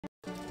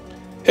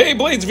Hey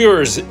Blades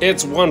viewers,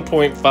 it's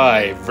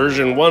 1.5.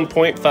 Version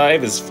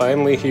 1.5 is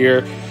finally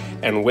here,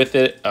 and with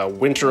it, a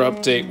winter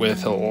update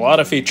with a lot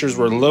of features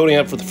we're loading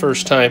up for the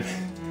first time.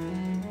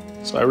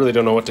 So I really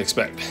don't know what to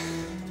expect.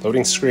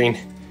 Loading screen,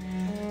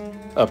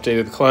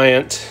 updated the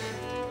client,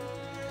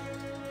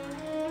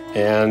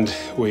 and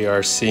we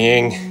are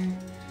seeing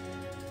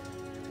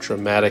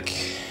dramatic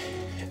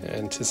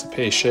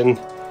anticipation.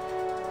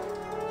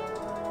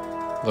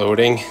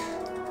 Loading.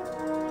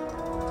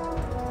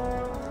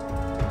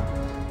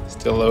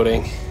 Still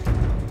loading.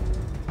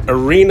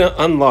 Arena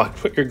unlocked.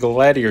 Put your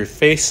gladiator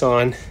face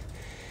on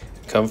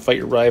and come fight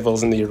your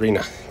rivals in the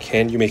arena.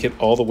 Can you make it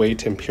all the way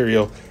to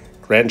Imperial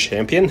Grand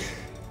Champion?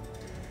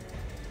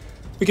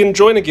 We can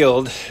join a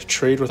guild,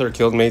 trade with our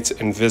guildmates,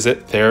 and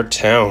visit their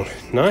town.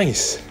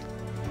 Nice.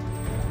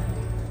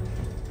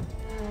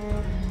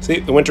 See,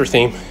 the winter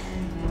theme.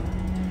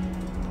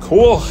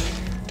 Cool.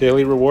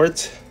 Daily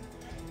rewards.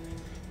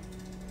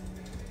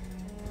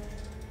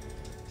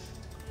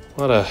 A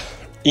lot of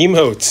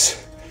emotes.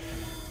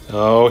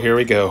 Oh, here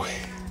we go.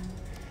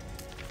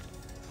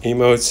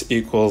 Emotes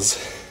equals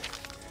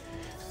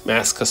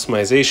mass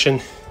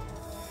customization,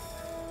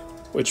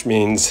 which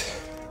means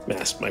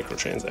mass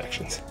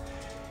microtransactions.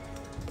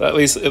 But at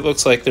least it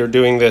looks like they're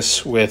doing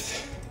this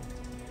with,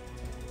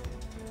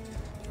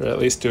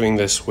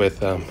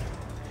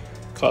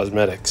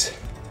 cosmetics.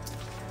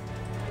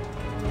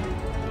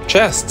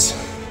 Chests.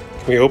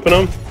 Can we open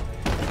them?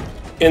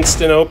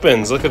 Instant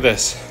opens. Look at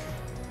this.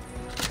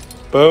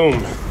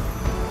 Boom.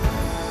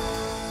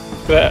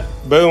 Look at that.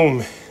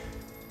 Boom.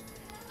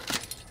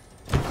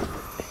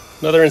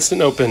 Another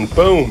instant open.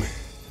 Boom.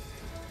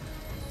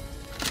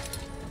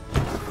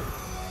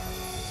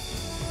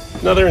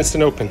 Another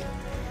instant open.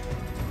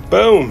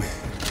 Boom.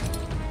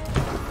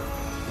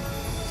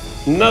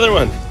 Another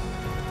one.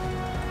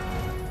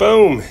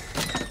 Boom.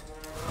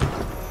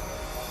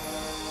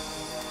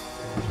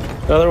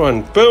 Another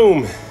one.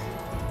 Boom.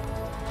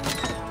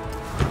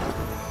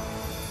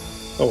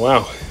 Oh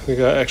wow. We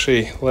got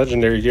actually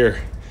legendary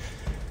gear.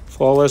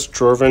 Flawless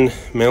Dwarven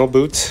mail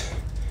boots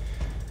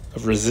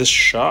of resist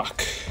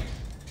shock.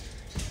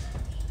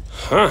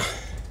 Huh.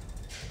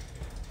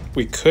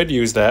 We could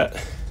use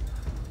that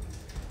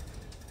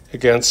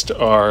against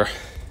our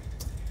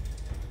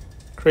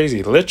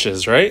crazy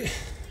liches, right?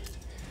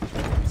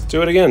 Let's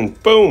do it again.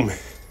 Boom.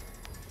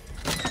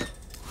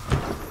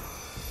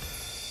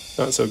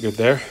 Not so good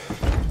there.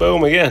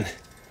 Boom again.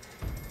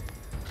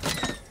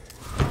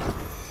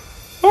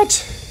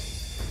 What?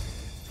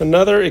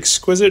 Another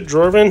exquisite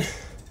Dwarven.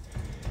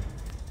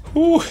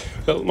 Ooh,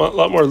 got a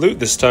lot more loot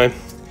this time.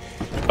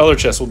 Other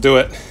chest will do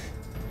it.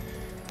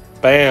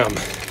 Bam.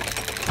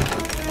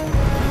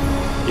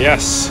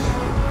 Yes.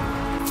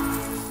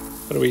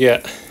 What do we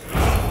get?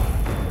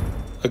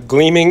 A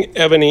gleaming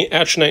ebony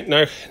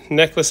atronite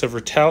necklace of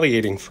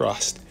retaliating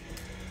frost.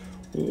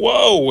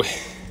 Whoa!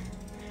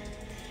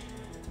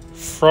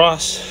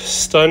 Frost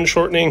stun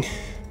shortening.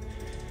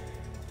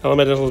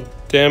 Elemental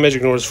damage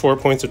ignores 4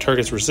 points of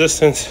target's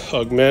resistance.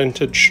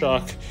 Augmented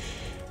shock.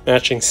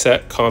 Matching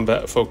set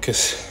combat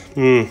focus.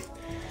 I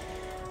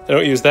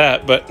don't use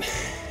that, but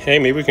hey,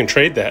 maybe we can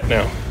trade that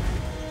now.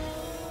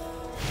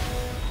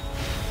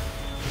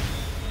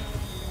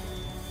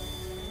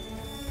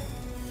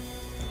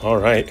 All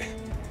right.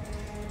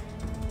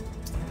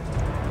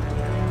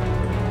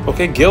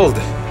 Okay, guild.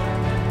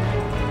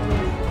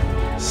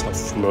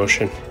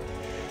 Self-promotion.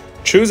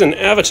 Choose an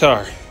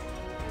avatar.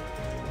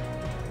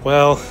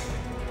 Well,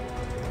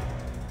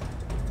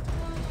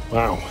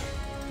 wow.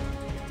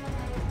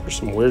 There's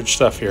some weird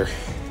stuff here.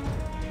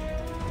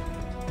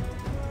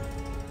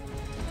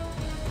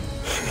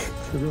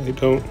 I really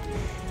don't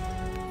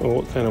know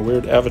what kind of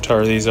weird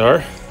avatar these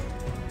are.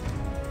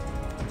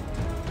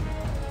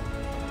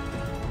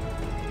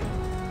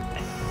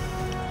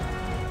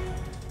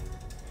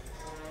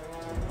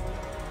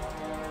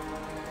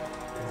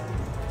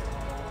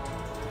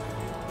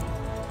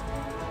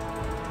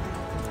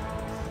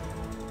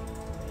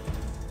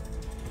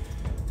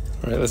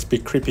 All right, let's be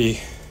creepy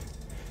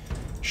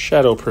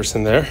shadow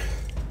person there.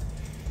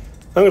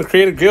 I'm going to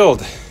create a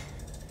guild.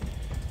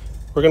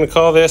 We're going to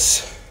call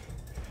this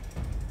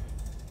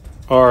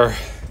our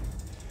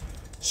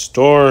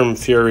Storm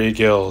Fury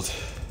Guild.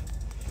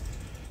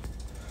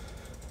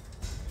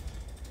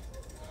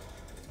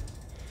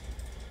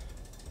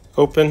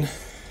 Open.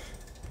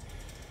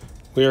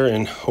 We are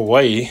in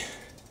Hawaii,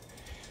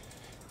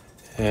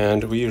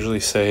 and we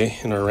usually say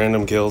in our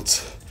random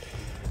guilds,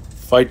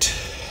 fight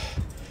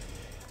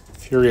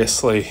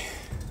furiously.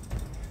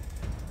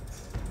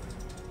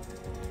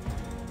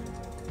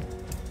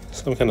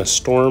 Some kind of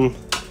storm.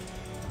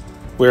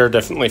 We're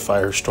definitely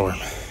firestorm.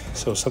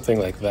 So something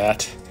like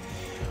that.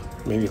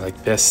 Maybe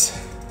like this.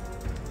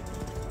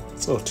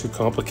 It's a little too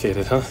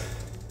complicated, huh?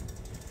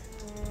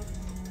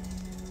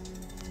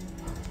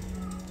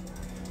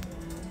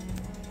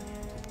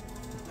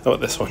 How about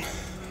this one?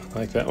 I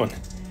like that one.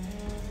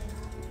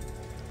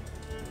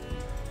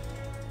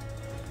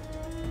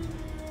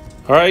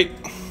 All right.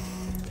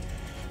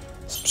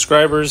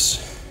 Subscribers.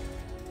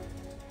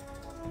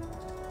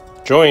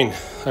 Join.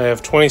 I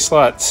have 20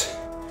 slots.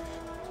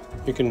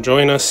 You can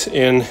join us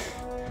in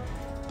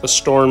the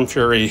Storm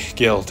Fury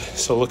Guild.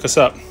 So look us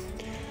up.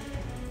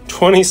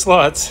 20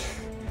 slots.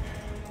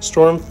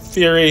 Storm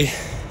Fury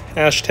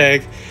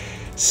hashtag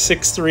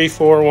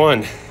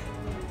 6341.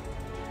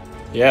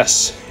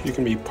 Yes, you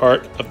can be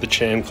part of the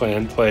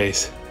TheChanClan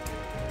plays.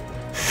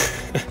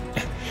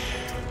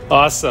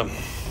 Awesome.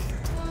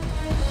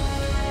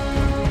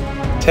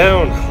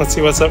 Town. Let's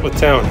see what's up with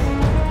town.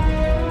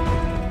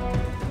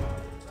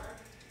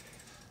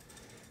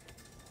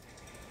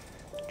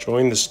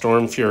 Join the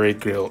Storm Fury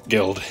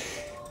Guild.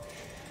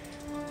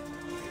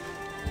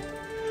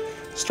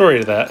 Story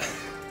to that.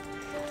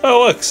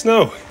 Oh look,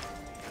 snow.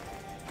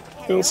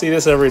 You don't see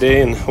this every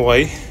day in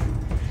Hawaii.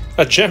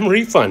 A gem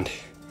refund.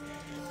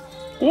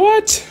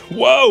 What?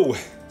 Whoa!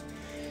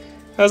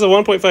 As of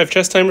 1.5,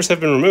 chest timers have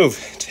been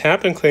removed.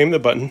 Tap and claim the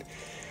button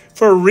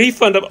for a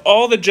refund of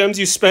all the gems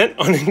you spent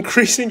on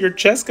increasing your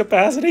chest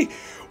capacity.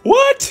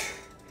 What?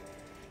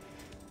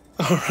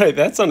 Alright,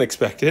 that's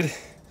unexpected.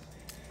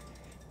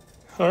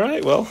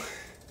 Alright, well,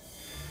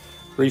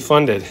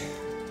 refunded.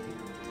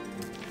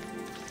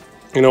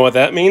 You know what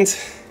that means?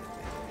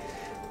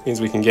 It means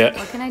we can get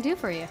What can I do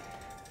for you?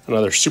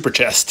 another super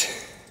chest.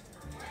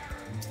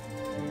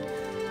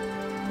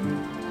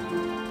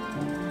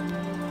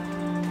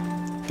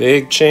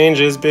 Big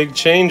changes, big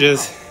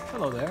changes.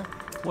 Hello there.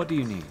 What do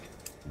you need?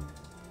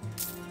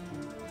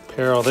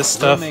 Pair all this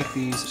We'll stuff. make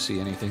these. See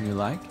anything you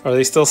like? Are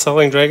they still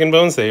selling dragon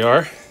bones? They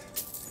are.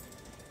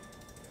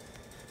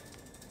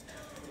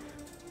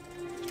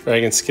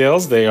 Dragon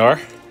scales? They are.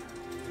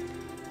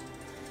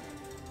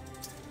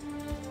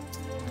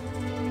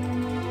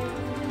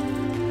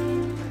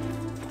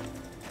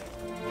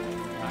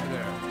 Hi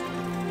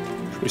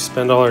there. Should we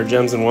spend all our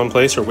gems in one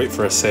place or wait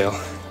for a sale?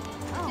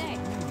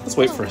 Let's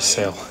wait for a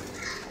sale.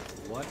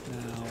 What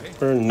now?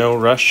 We're in no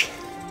rush.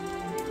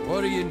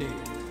 What do you need?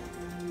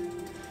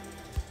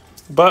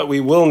 But we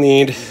will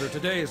need These are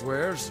today's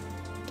wares.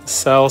 to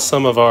sell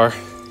some of our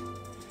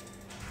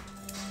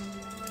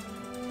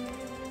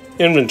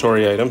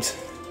inventory items,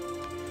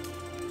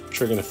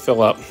 which are going to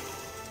fill up.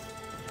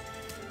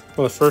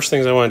 One of the first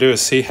things I want to do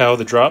is see how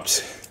the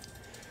drops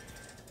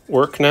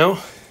work now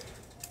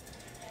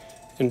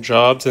in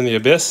jobs in the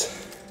Abyss.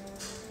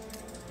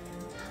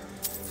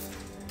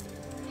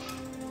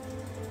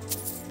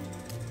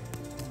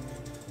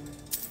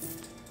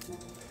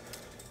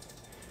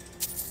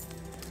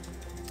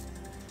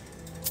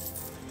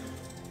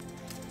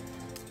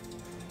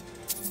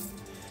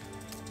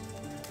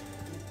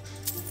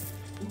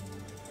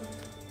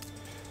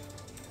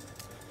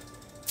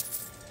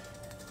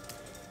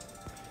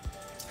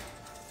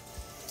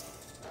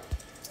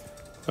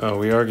 Oh,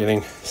 we are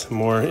getting some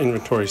more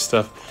inventory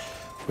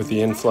stuff with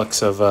the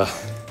influx of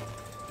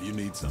You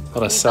need something. a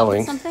lot of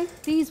selling. Something?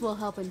 These will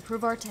help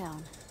improve our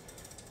town.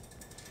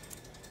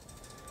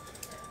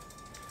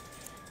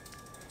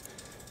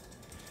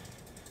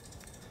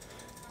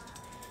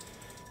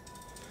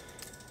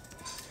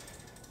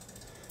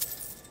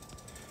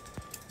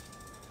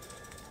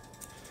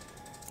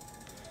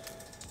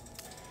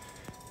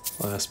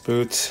 Glass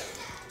boots,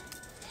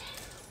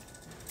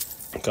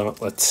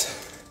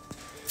 gauntlets,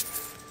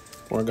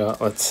 more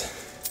gauntlets.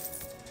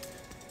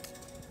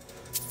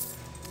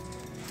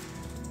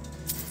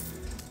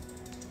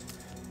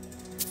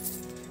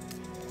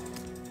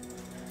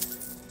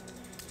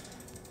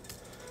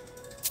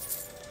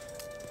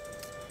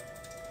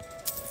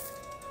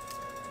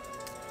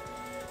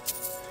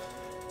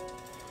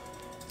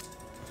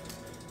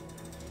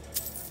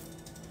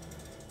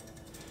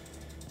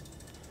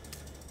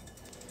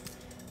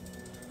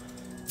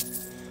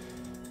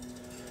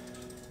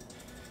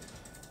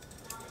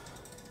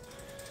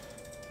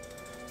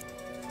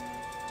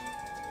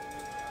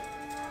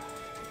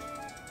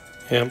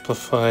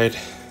 Amplified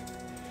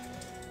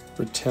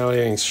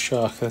retaliating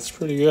shock. That's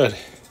pretty good.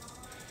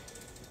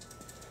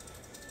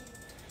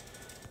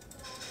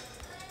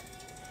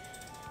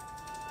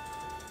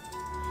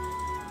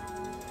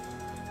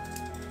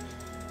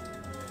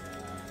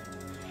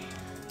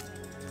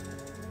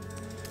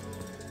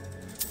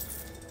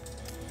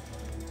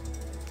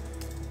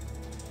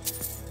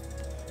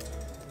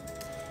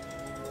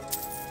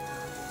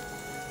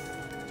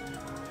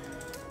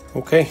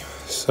 Okay,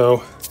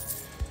 so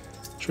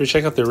should we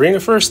check out the arena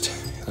first?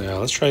 Yeah,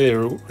 let's try the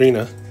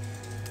arena.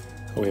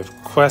 We have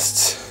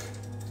quests,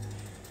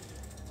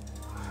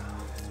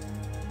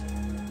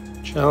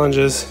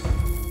 challenges.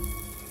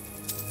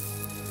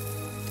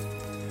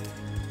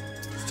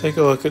 Let's take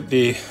a look at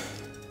the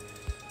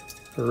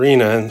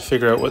arena and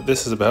figure out what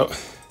this is about.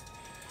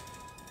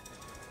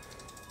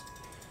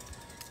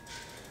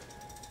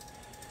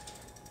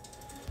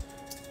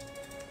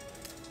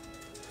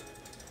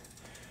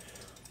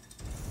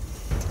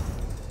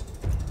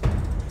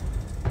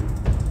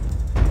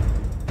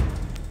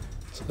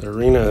 The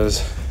arena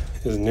is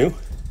new.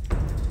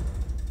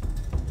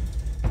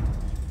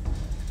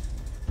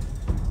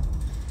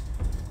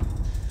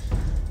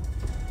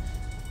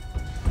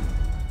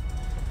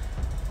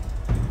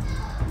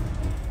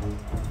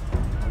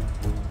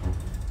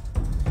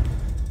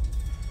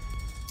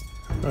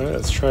 Alright,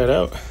 let's try it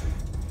out.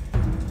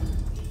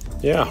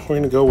 Yeah, we're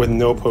gonna go with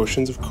no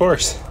potions, of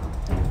course.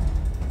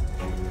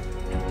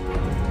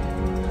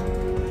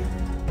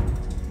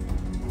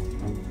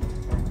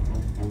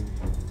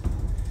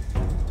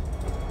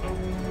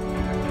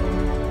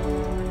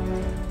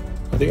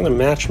 Are they gonna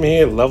match me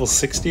at level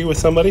 60 with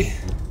somebody?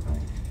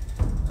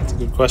 That's a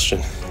good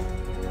question.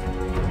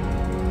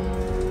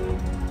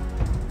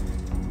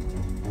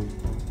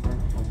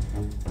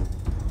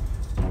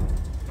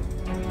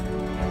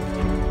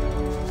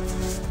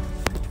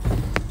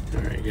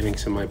 Getting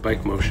some of my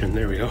bike motion.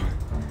 There we go.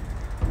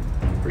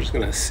 We're just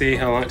gonna see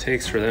how long it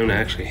takes for them to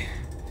actually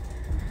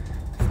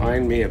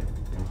find me a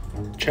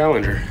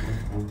challenger.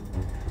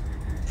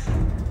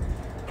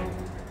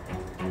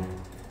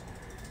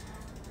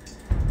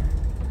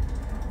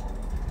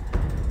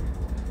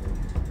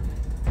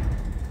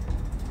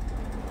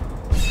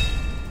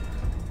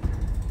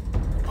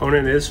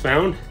 Opponent is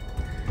found.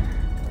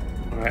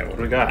 All right, what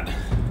do we got?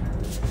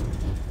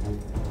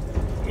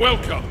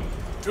 Welcome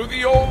to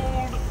the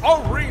old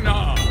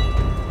arena.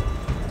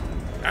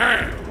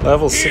 And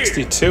Level here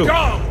 62.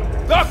 come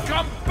the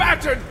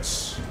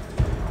combatants.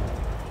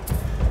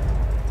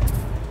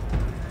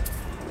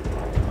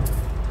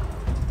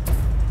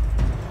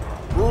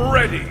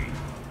 Ready.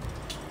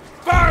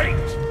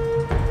 Fight!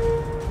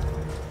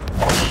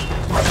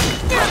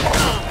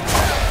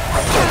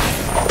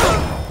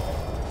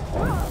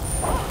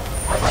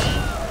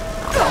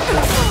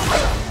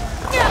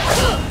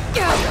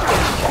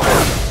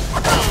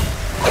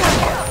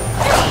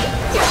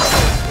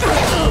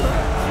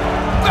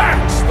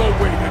 That's the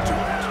way to do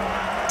it.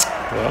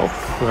 Well,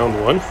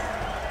 round one.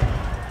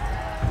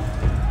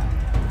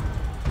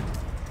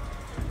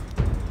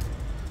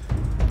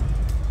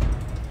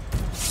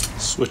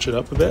 Switch it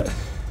up a bit.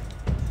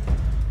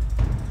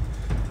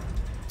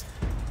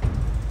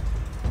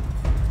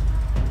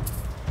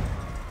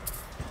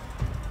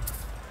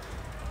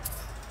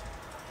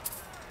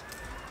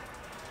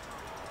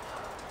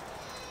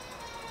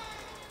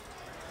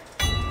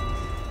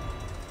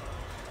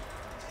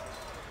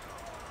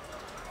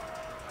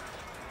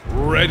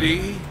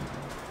 Ready.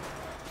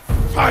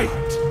 Fight!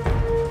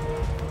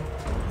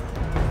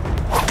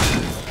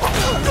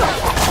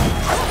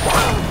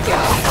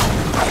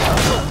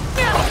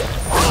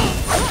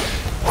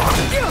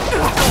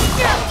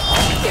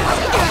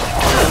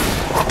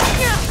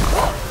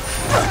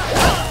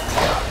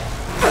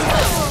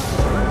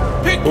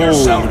 Pick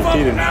yourself up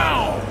defeated.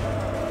 now!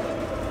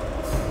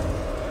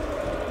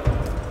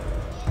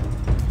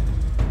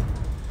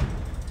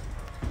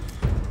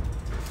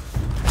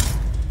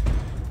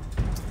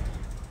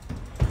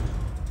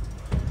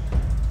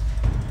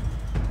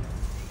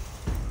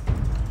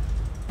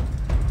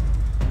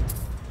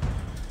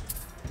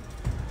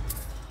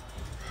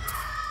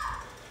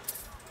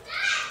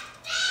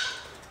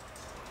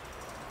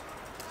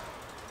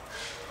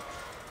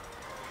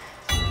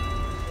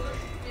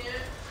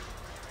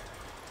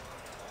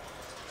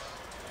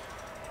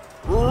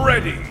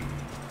 Ready.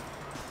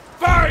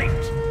 Fight!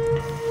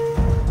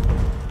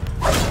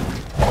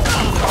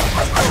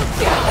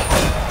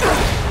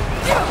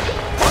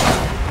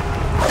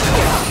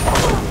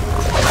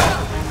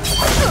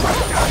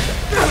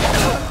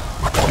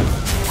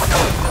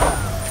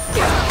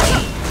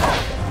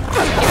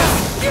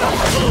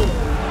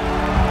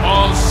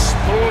 A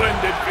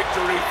splendid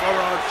victory for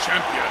our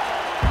champion.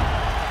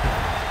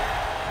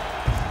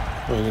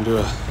 We're gonna do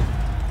a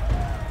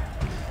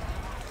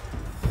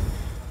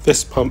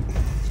fist pump.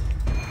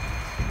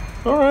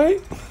 All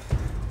right.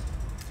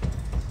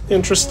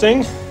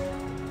 Interesting.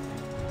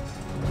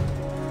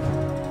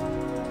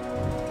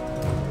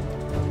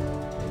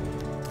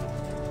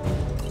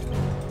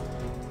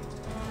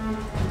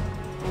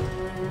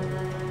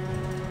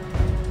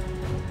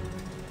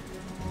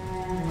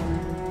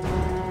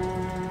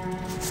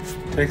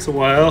 Takes a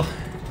while.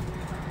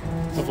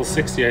 Level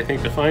 60, I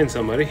think, to find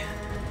somebody.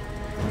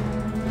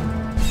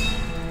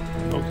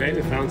 Okay,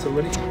 we found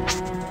somebody.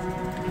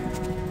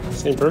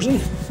 Same person?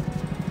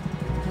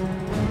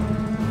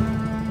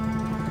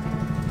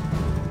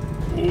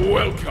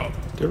 Welcome,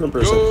 Different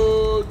person.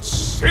 good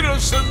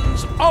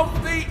citizens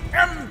of the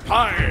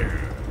Empire.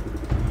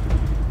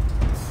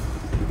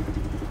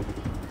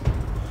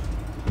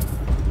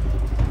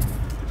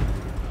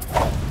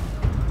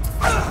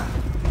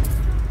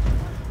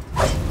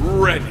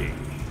 Ready.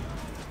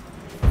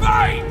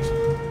 Fight!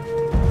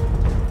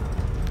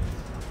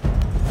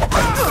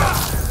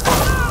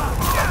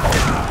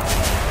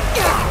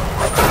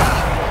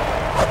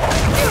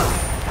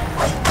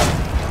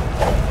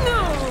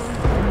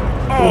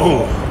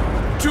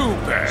 Oh, too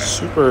bad.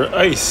 Super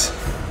ice.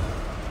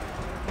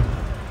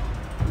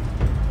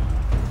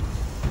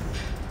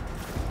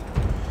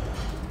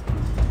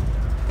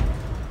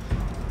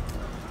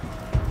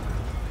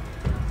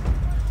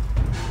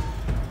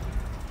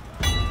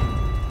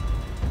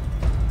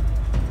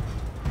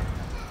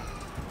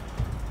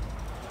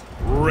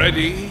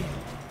 Ready.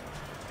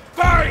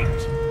 Fight!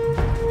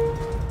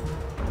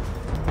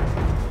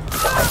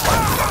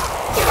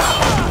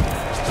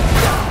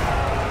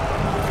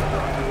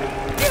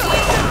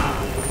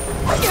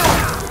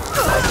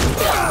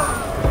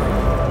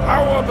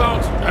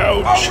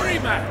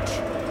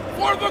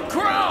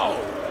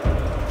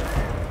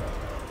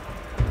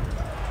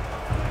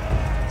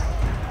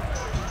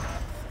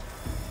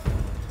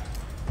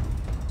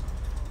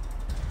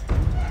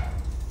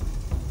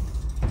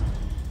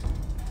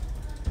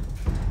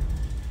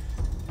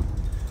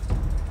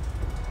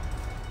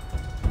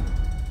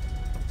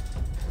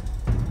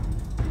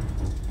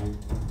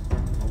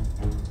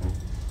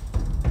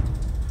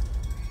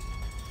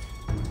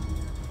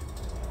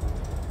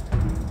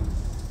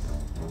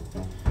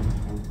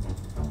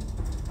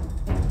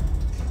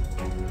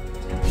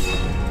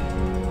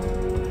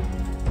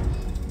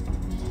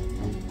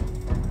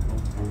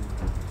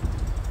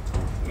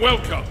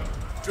 Welcome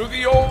to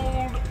the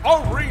old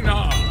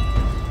arena.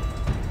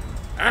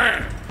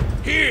 And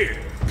here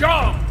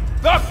come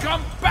the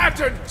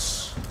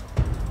combatants.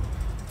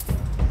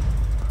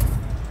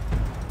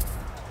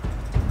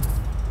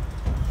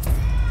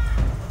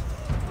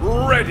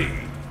 Ready.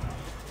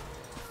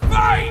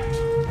 Fight!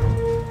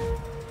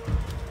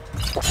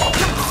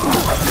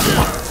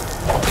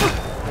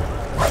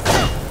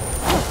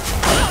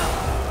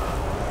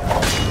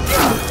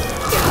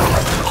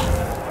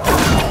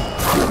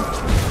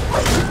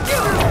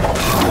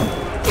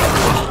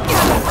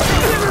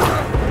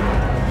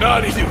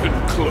 Not even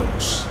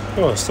close.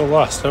 Oh, still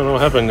lost. I don't know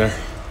what happened there.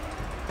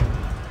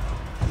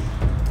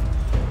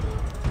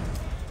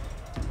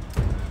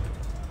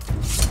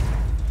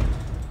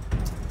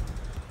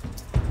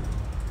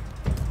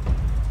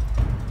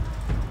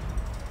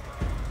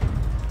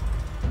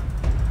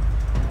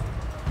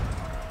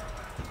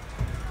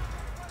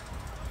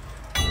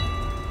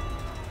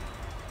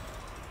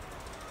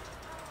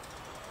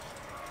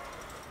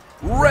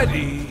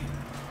 Ready.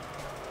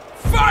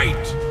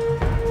 Fight!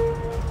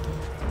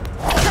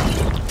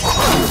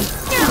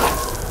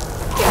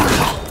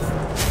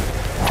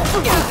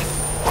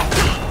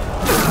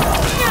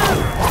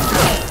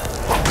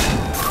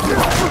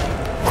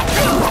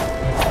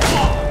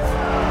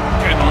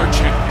 Can our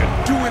champion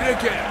do it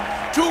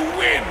again to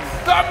win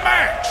the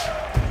match?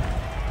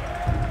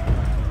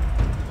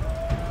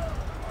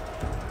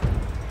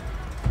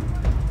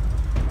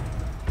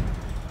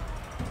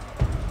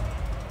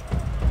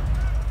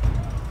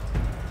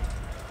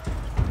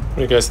 What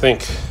do you guys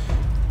think?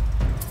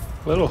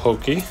 A little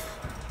hokey.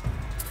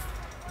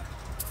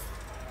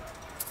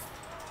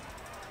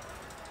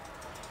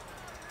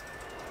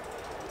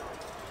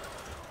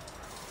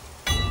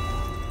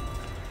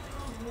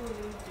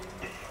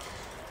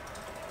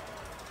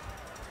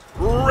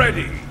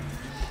 Ready.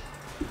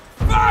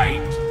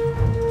 Fight!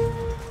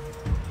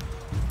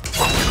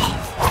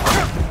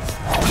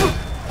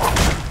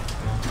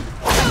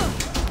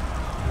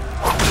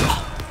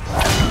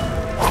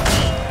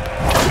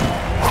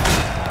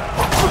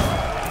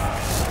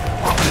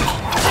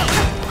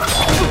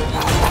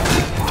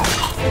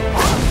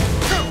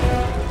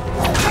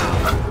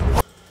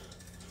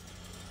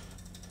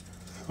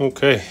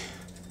 Okay.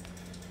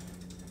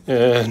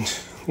 And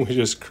we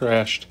just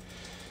crashed.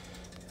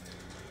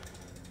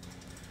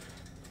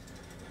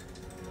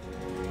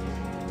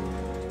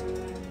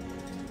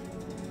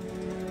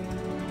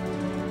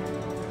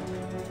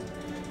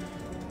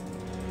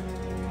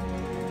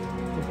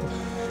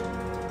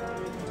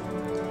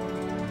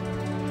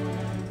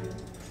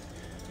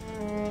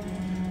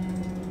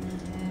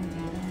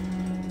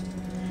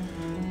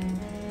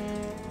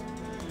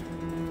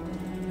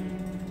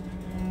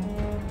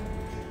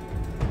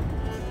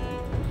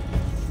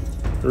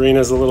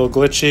 Arena's a little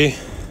glitchy.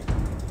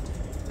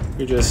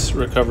 We just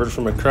recovered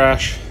from a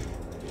crash.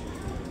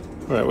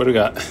 Alright, what do we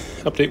got?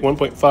 Update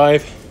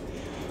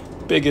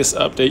 1.5. Biggest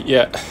update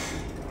yet.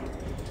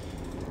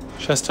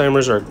 Chest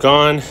timers are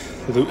gone.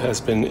 Loot has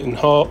been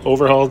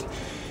overhauled.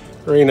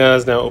 Arena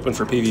is now open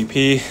for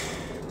PvP.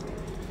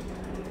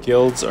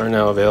 Guilds are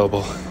now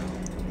available.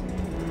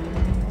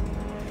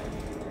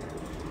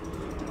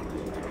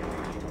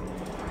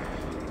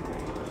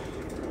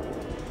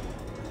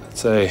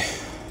 Let's say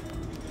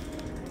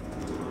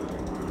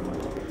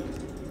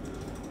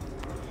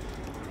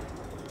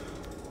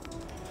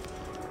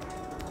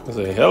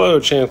hello,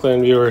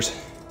 TheChanClan viewers.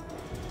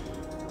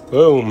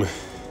 Boom.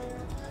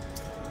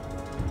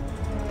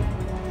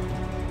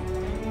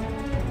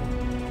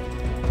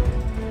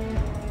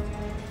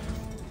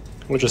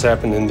 What just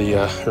happened in the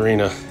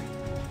arena?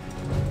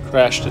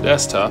 Crashed to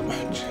desktop.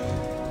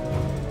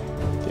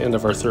 The end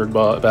of our third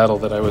battle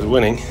that I was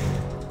winning.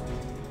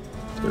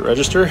 Did it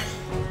register?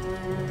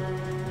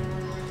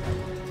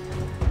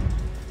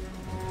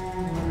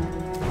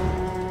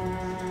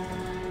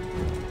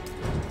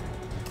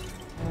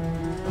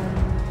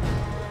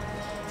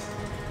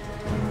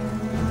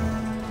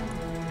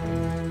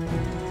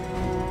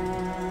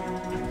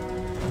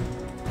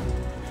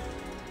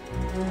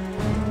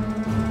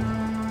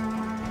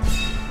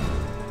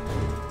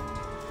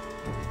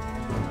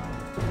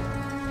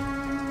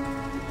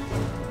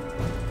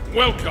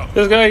 Welcome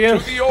This guy again.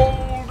 to the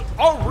old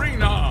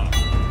arena.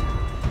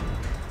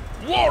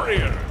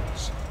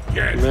 Warriors,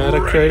 get Meta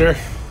ready crater.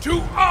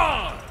 to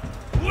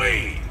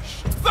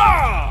unleash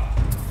the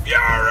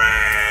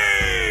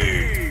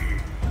fury.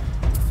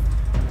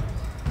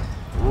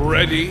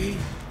 Ready,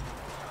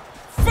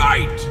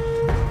 fight!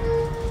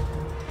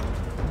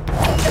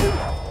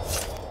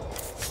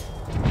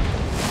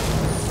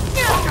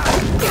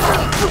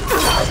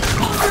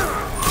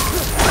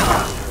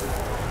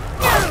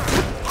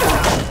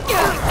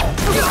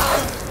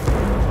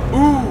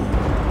 Ooh,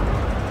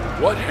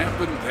 what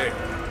happened there?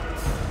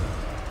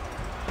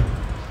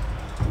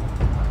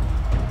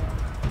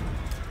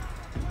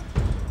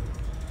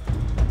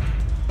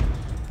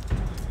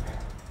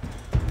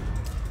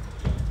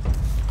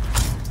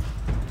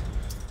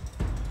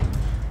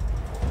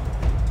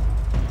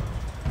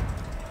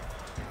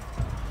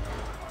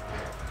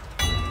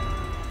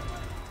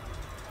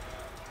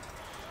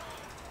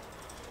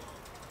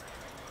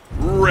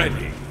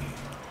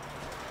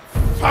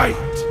 Fight!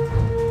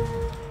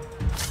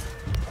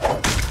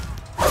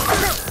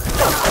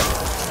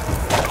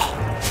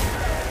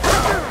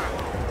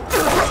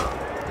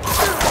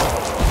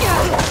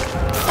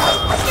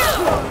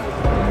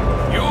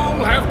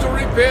 You'll have to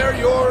repair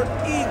your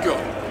ego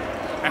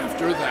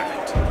after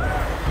that.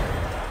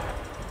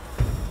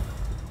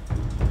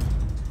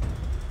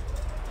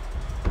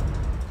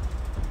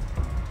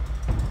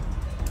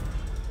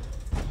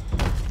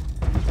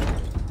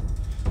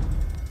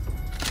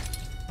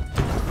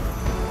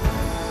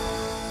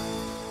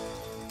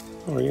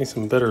 Oh, we're getting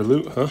some better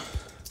loot, huh?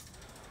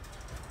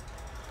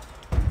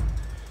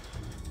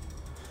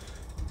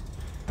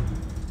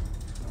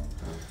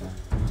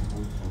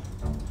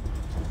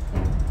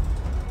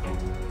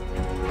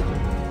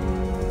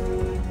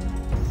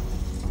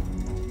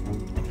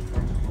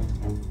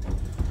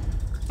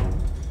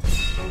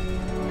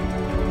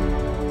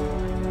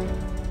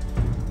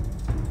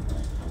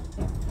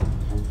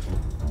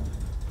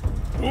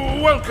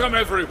 Welcome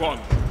everyone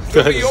to Go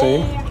ahead, the Sam.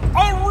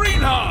 old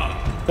arena!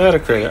 That a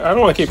credit. I don't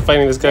want to keep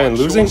fighting this guy and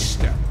Watch losing. your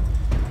step.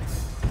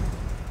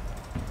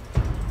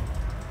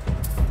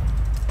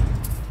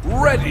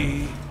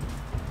 Ready,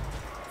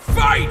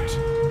 fight!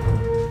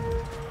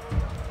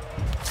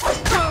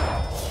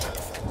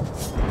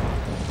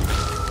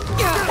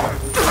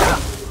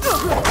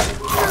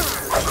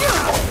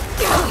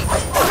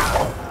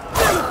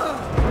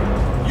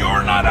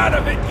 You're not out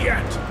of it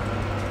yet!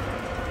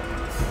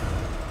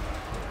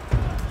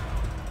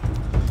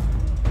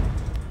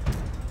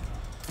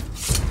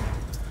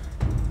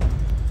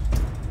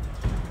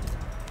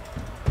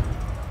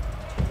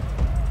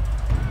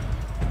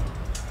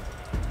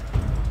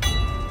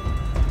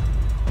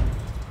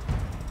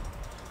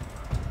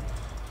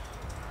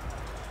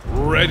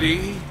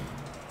 Ready,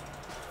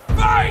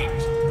 fight!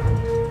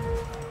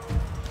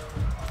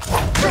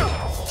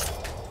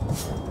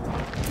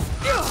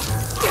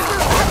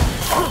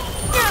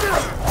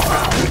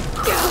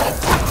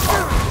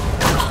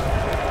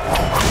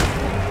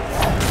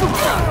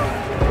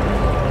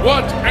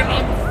 What an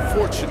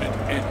unfortunate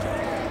ending.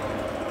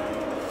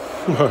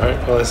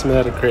 Alright, well, this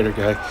meta crater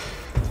guy,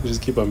 he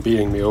just keep on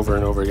beating me over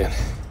and over again.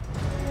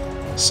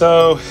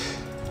 So,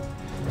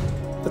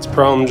 that's a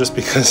problem just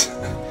because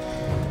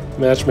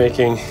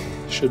matchmaking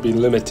should be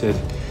limited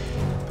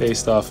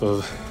based off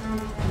of,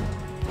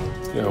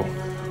 you know,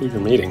 who you're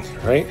meeting,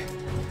 right?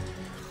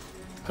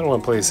 I don't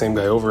want to play the same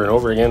guy over and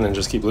over again and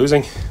just keep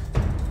losing.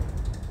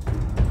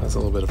 That's a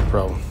little bit of a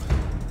problem.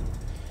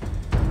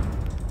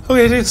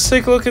 Okay, let's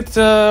take a look at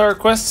our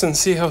quests and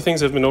see how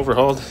things have been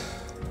overhauled.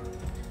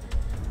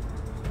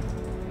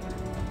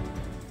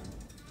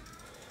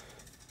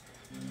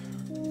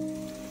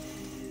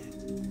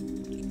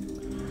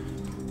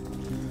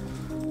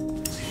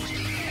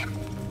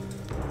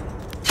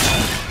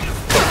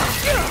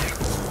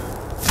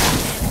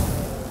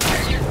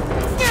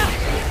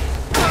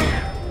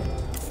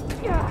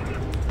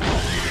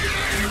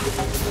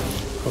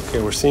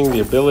 Okay, we're seeing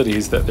the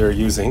abilities that they're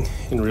using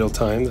in real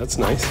time. That's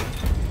nice.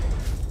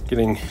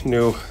 Getting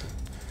new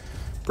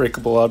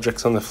breakable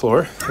objects on the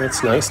floor.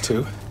 That's nice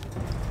too.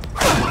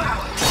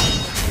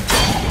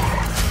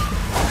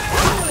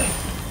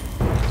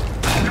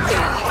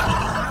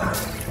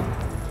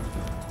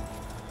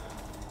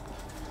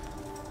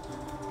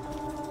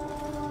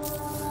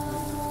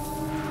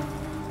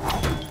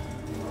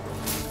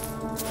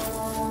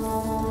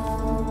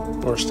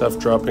 More stuff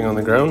dropping on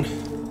the ground.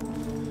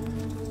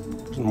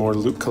 More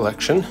loot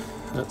collection.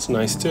 That's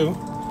nice too.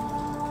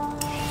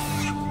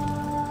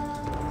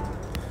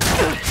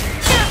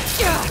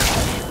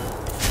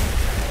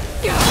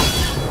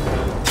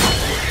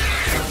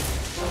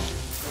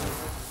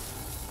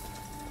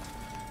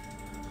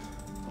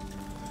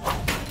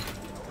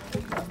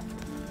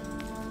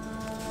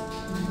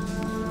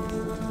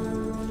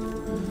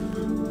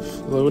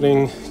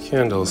 Floating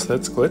candles.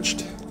 That's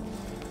glitched.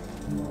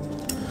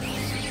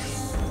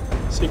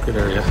 Secret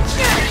area.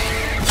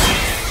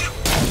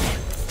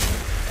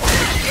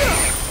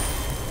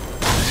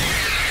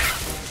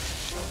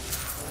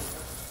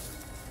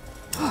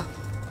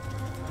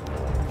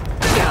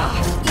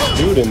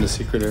 Dude in the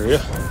secret area.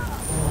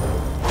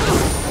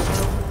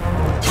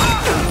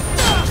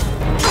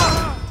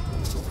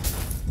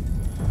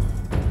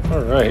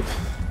 Alright.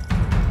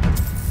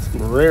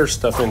 Some rare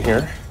stuff in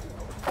here.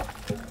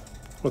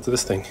 What's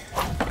this thing?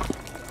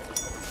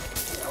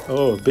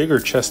 Oh, a bigger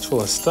chest full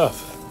of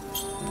stuff.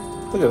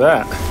 Look at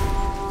that.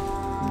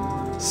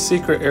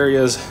 Secret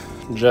areas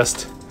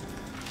just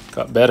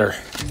got better.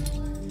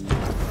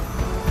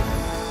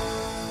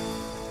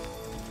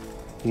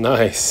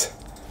 Nice.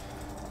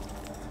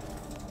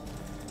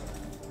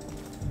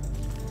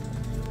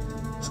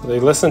 So they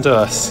listened to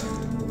us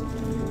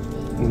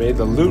and made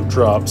the loot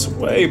drops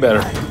way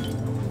better.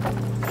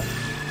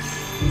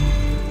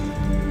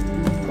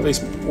 At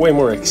least way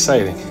more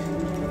exciting.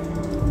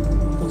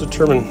 We'll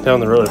determine down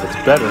the road if it's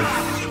better.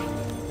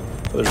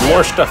 But there's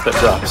more stuff that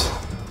drops.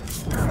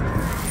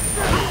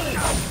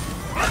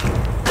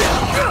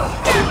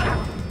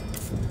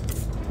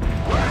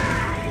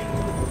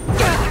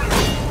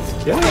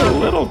 Get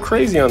little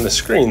crazy on the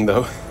screen,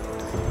 though.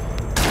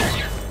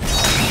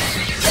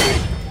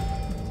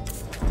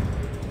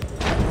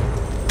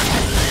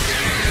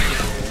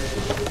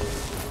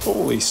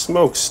 Holy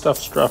smokes,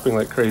 stuff's dropping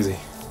like crazy.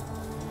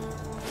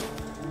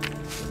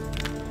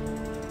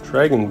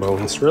 Dragon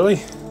bones,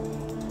 really?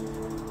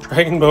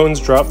 Dragon bones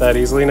drop that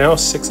easily now?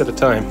 6 at a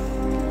time.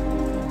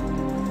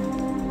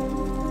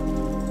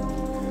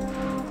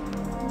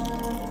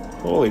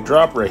 Holy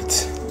drop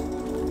rates.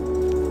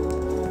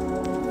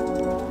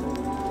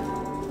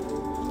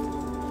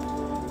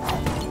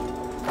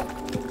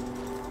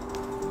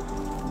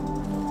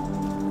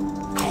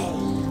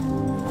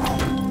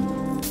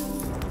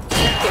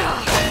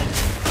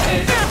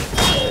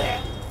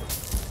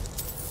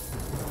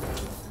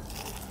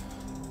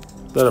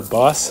 Is that a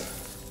boss?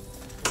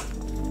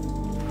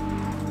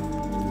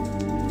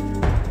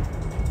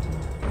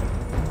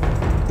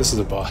 This is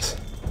a boss.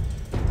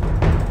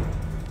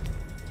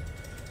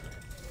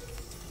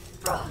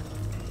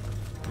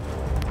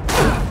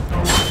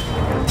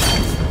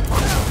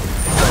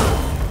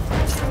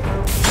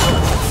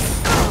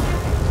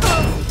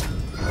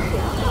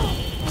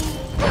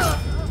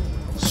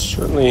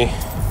 Certainly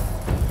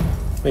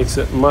makes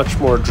it much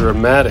more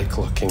dramatic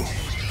looking.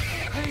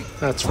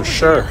 That's for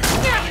sure.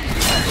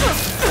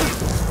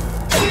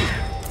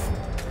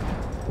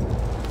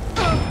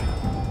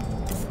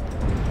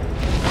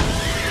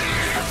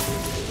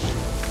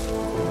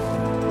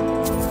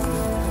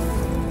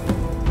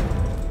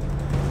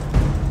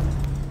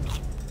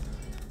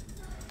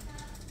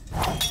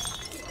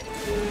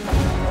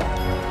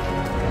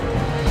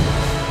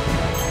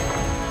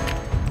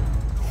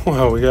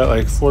 Wow, we got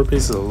like 4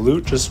 pieces of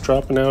loot just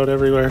dropping out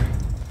everywhere.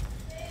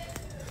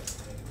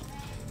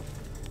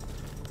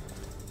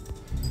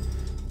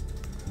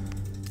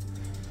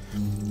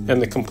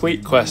 And the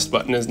complete quest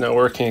button is now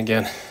working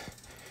again.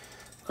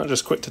 Not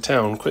just quit to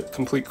town, quit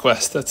complete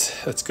quest.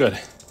 That's good.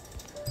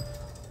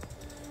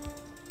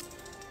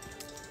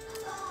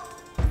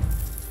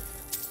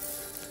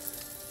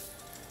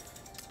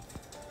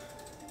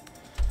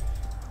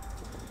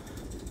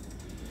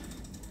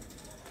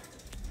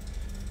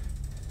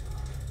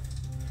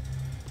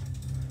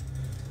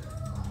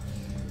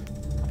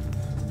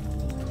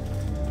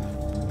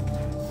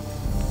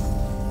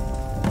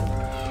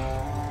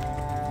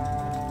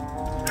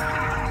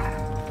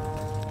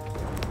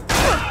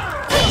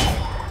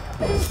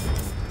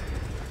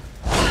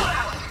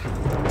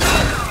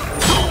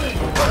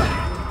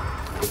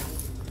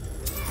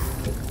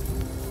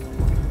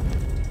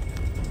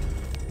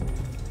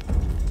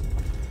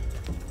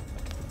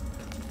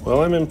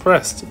 Well, I'm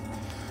impressed.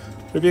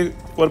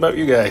 What about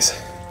you guys?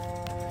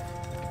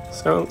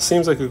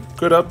 Seems like a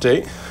good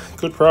update,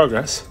 good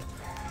progress.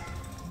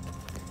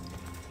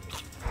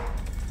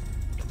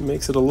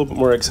 Makes it a little bit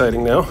more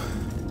exciting now.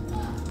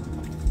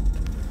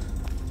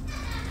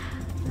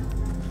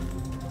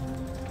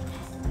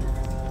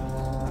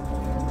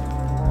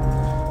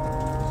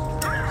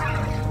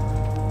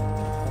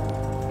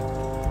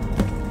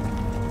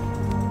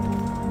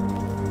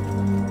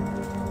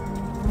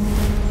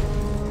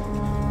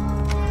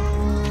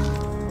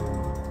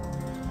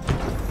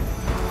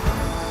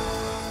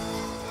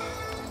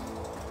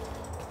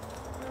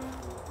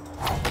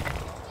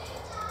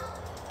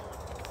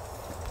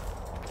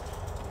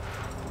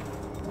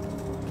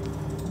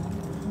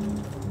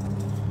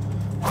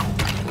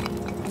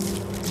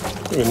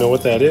 I don't even know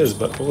what that is,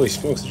 but holy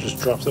smokes, it just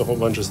drops a whole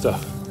bunch of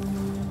stuff.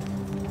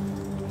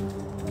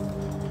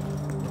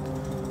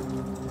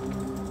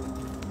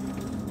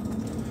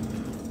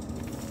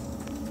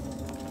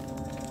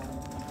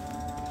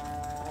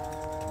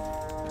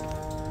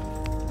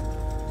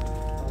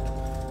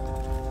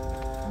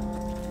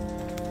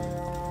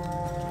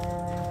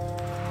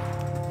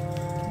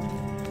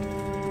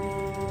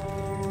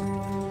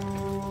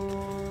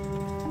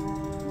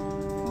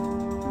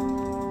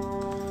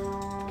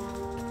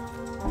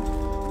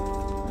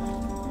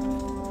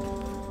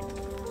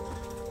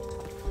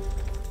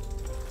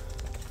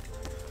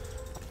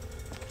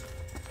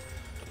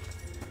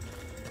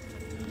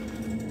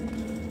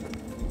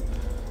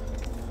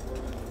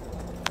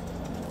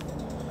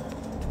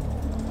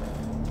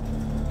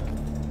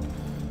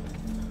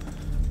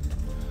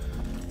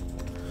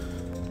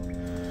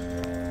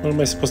 What am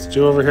I supposed to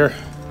do over here?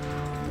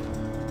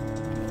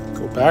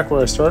 Go back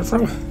where I started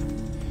from?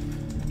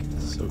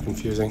 So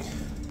confusing.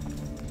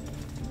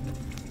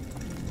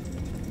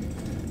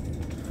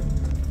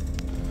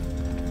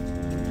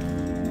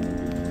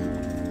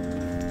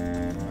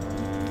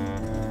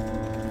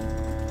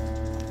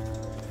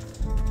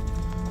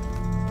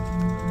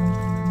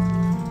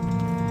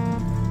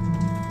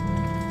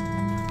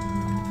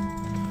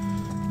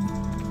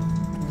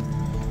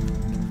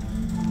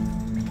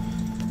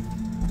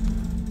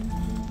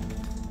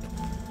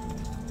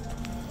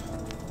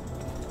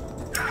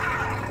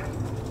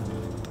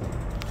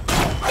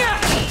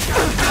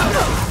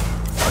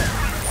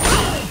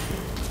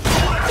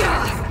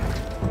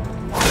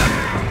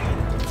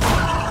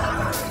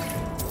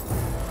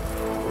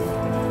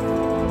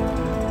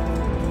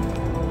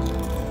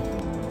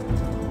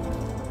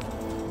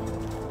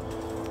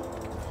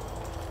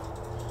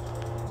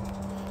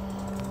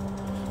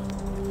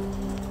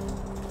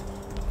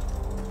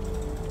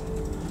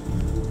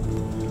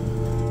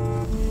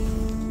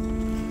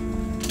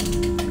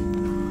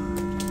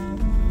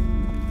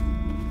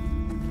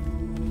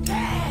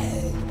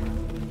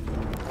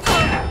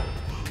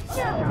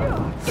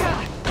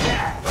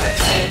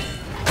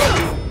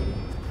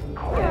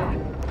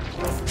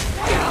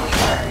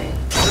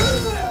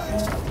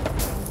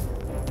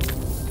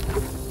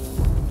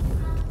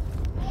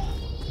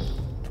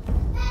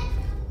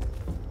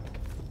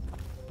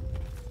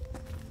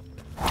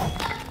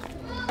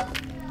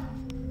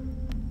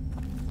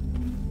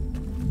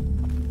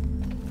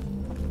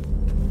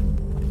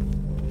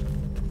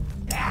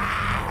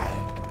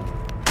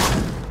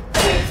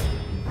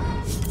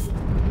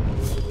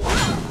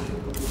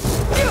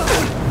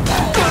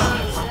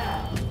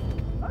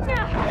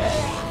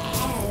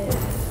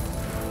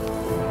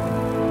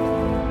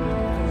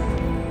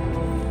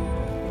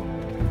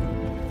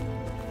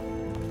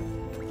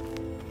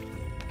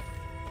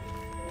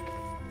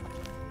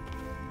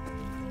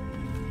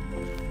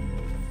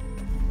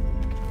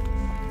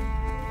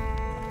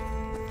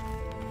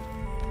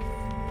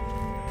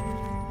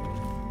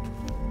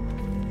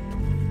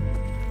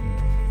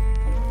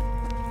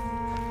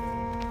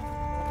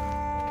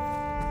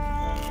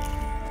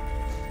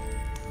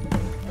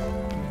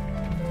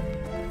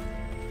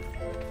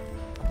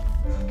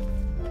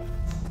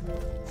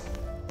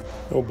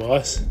 Oh,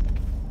 boss.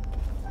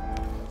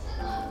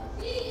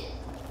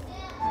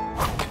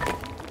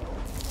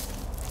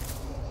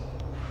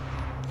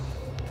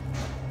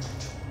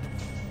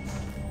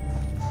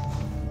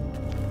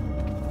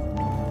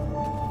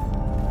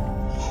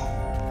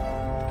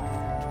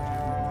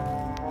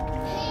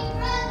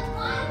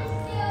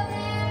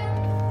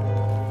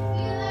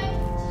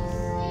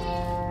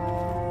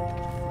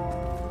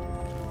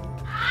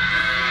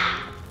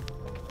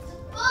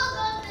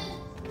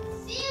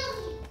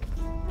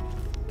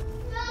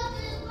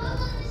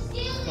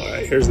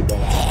 Alright, here's the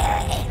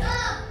boss.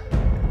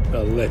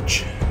 A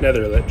lich.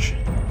 Nether lich.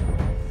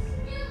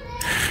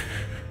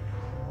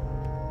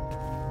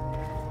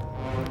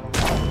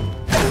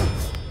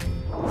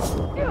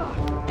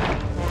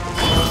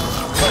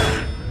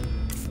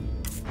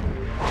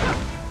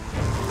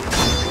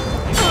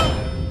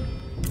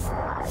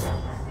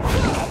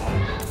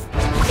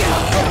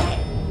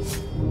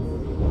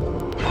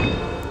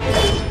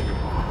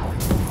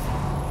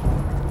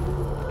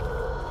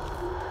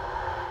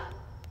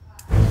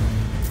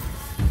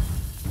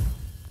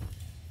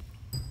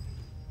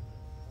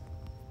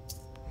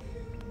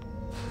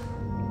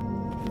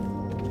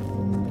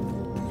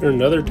 Is there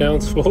another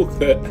townsfolk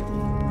that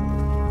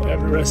I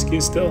have to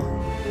rescue still?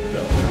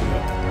 No.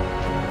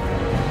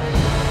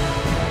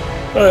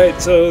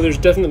 Alright, so there's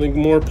definitely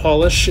more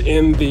polish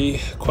in the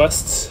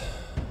quests.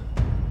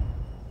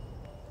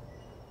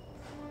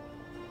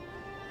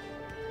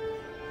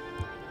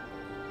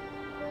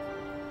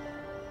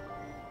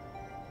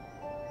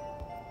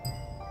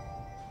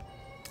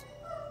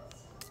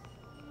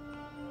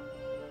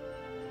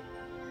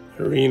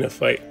 Arena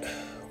fight.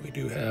 We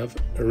do have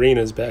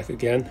arenas back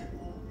again.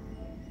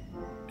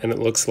 And it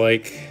looks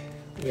like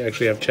we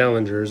actually have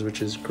challengers,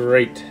 which is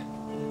great.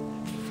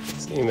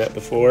 Seen that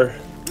before.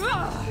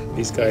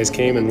 These guys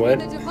came and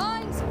went.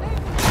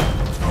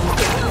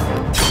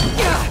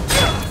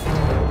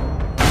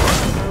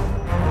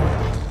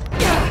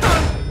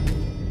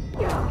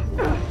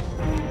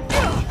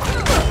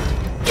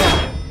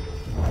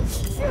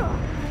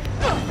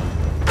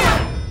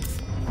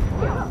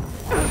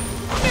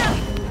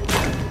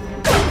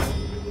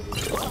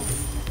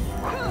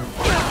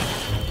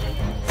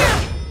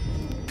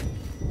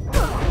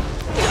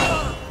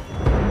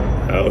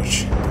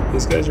 Ouch.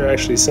 These guys are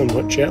actually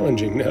somewhat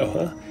challenging now,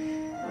 huh?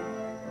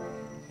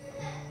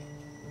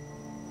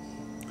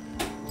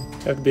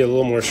 Have to be a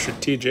little more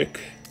strategic.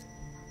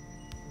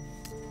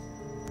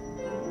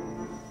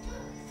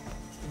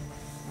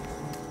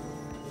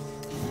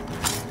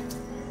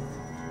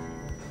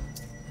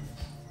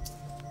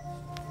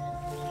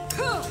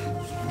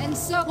 And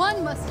so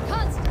one must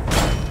constantly.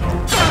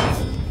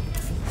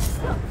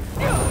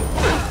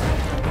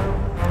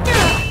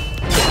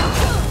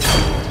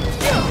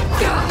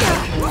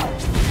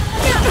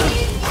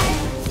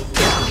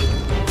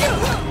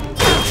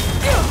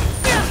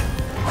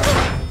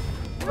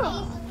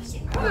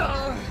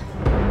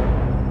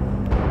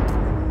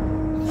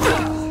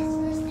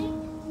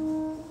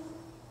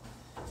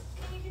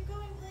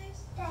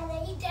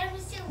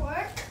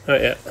 Oh,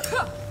 yeah.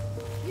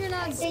 You're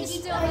not still.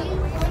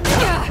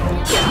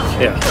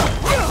 Yeah.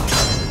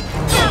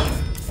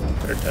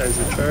 Third time's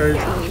the charge.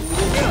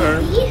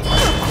 Arm.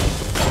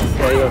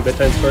 Yeah, you want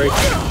bedtime story?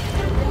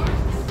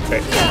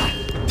 Okay.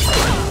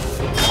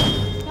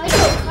 I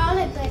don't call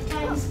it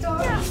bedtime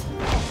story.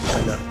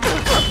 I know.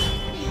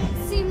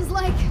 Seems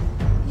like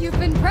you've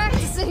been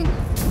practicing.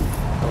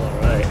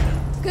 Alright.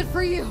 Good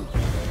for you.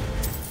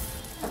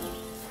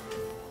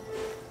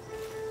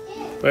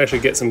 We actually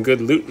get some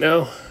good loot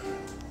now.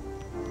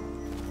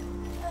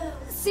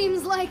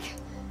 Seems like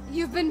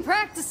you've been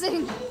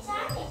practicing.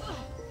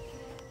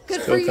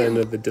 Good for Still you. kind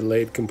of the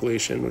delayed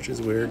completion, which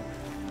is weird.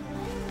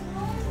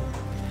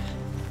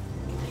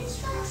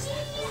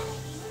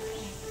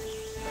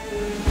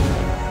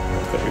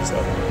 Cut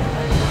yourself.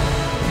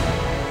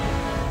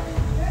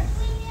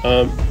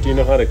 Do you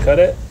know how to cut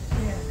it?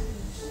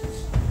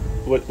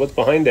 What's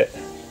behind it?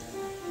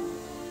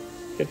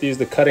 You have to use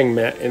the cutting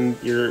mat in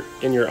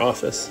your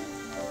office.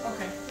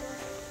 Okay.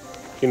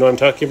 You know what I'm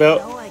talking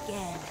about?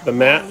 The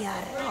mat?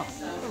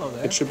 Hello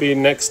there. It should be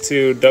next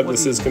to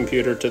Douglas's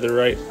computer to the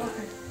right.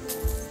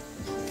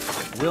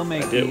 We'll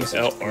make I did it these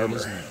without as armor.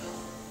 easy.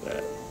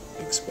 That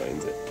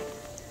explains it.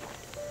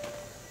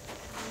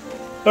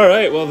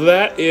 Alright, well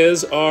that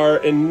is our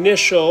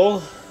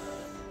initial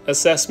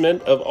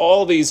assessment of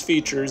all these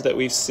features that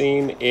we've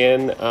seen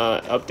in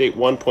update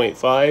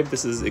 1.5.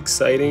 This is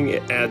exciting.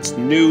 It adds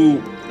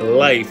new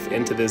life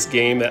into this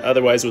game that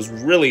otherwise was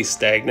really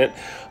stagnant.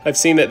 I've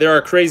seen that there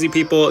are crazy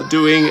people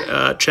doing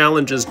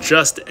challenges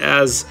just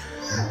as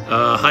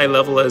high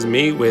level as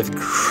me with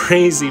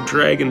crazy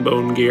dragon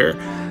bone gear.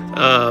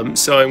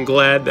 So I'm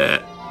glad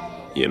that,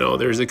 you know,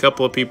 there's a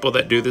couple of people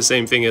that do the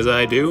same thing as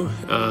I do,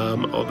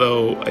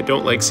 although I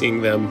don't like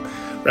seeing them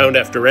round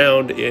after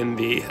round in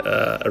the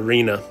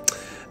arena.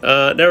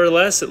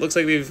 Nevertheless, it looks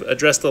like they've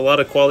addressed a lot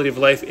of quality of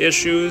life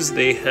issues.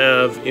 They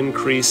have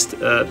increased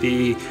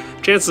the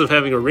chances of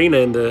having arena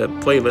in the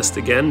playlist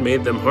again,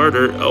 made them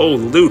harder. Oh,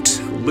 loot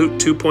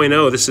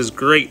 2.0. This is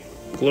great.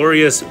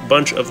 glorious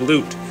bunch of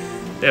loot.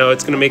 Now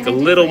it's going to make a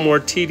little more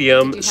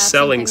tedium selling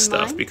something in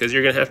stuff mind? because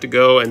you're going to have to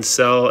go and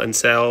sell and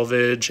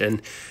salvage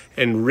and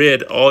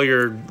rid all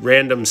your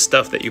random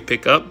stuff that you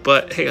pick up.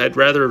 But hey, I'd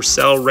rather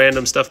sell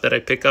random stuff that I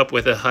pick up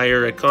with a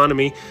higher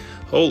economy.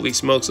 Holy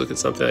smokes, look at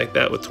something like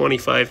that with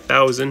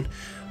 25,000.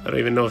 I don't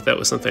even know if that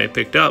was something I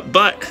picked up,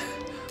 but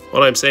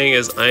what I'm saying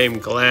is I am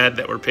glad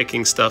that we're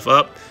picking stuff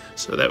up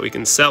so that we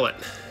can sell it,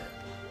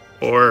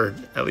 or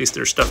at least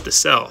there's stuff to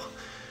sell.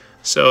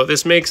 So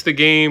this makes the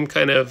game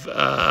kind of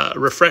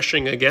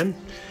refreshing again.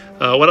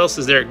 What else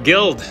is there?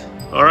 Guild.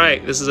 All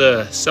right, this is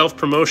a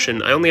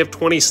self-promotion. I only have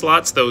 20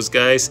 slots, those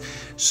guys.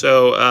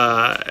 So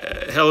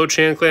hello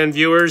TheChanClan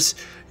viewers,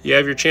 you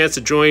have your chance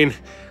to join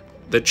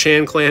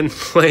TheChanClan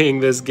playing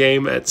this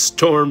game at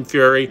Storm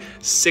Fury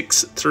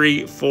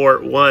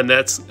 6341.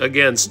 That's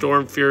again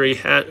Storm Fury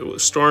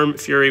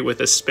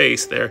with a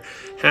space there.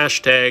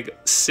 Hashtag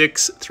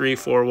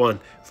 6341.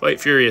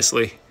 Fight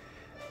furiously.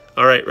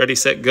 All right, ready,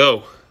 set,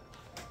 go.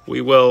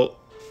 We will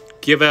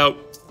give out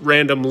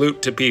random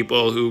loot to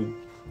people who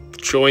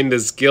join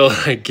this guild,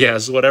 I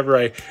guess, whatever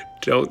I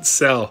don't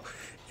sell.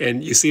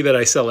 And you see that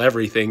I sell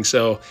everything,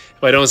 so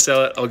if I don't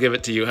sell it, I'll give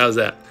it to you. How's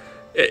that?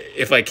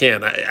 If I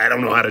can. I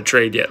don't know how to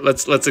trade yet.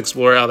 Let's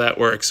explore how that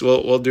works.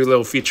 We'll do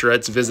little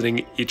featurettes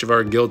visiting each of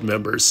our guild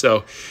members.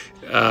 So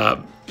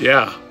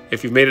yeah,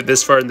 if you've made it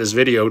this far in this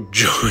video,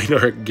 join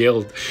our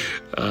guild.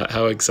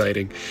 How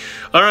exciting.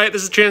 All right,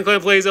 this is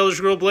TheChanClan Plays Elder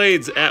Scrolls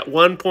Blades at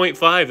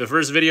 1.5, the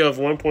first video of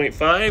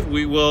 1.5.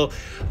 We will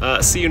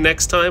see you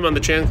next time on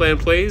TheChanClan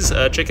Plays.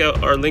 Check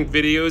out our linked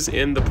videos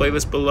in the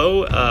playlist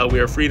below. We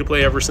are free to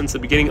play ever since the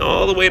beginning,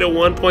 all the way to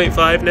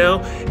 1.5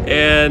 now,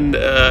 and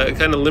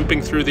kind of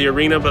limping through the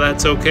arena, but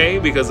that's okay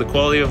because the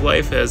quality of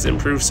life has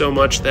improved so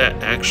much that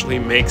actually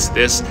makes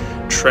this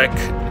trek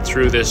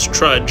through this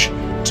trudge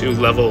to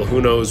level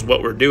who knows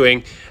what we're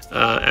doing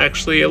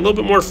actually a little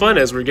bit more fun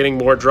as we're getting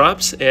more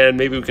drops, and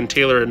maybe we can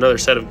tailor another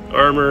set of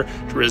armor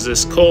to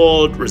resist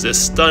cold,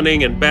 resist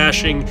stunning and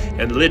bashing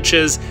and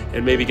liches,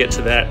 and maybe get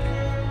to that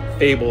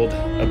fabled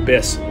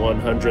Abyss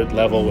 100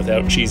 level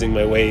without cheesing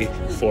my way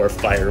for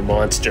fire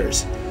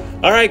monsters.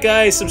 Alright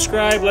guys,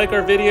 subscribe, like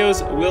our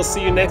videos. We'll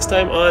see you next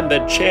time on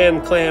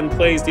TheChanClan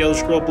Plays the Elder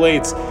Scrolls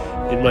Blades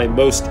in my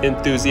most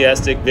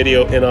enthusiastic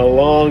video in a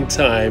long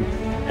time,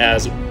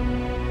 as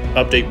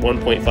Update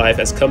 1.5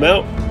 has come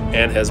out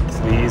and has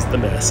pleased the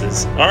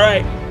masses.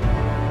 Alright,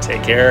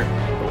 take care.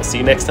 We'll see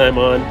you next time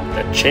on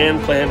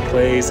TheChanClan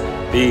Plays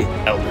the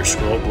Elder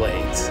Scrolls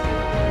Blades.